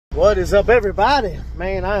What is up, everybody?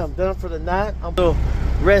 Man, I am done for the night. I'm in a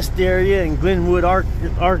rest area in Glenwood,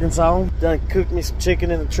 Arkansas. Done cooked me some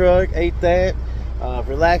chicken in the truck, ate that,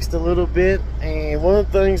 relaxed a little bit. And one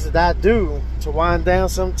of the things that I do to wind down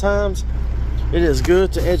sometimes, it is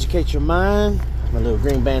good to educate your mind. My little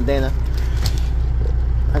green bandana.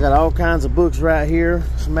 I got all kinds of books right here,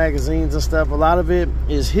 some magazines and stuff. A lot of it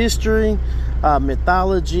is history,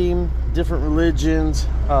 mythology, different religions,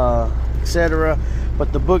 etc.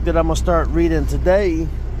 But the book that I'm gonna start reading today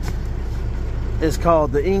is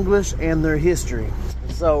called The English and Their History.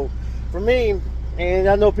 So for me, and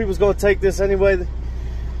I know people's gonna take this any way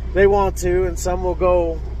they want to, and some will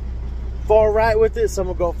go far right with it, some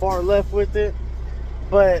will go far left with it.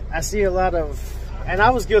 But I see a lot of, and I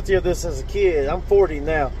was guilty of this as a kid. I'm 40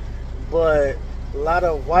 now, but a lot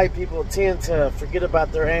of white people tend to forget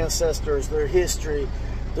about their ancestors, their history,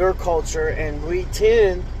 their culture, and we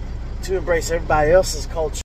tend to embrace everybody else's culture.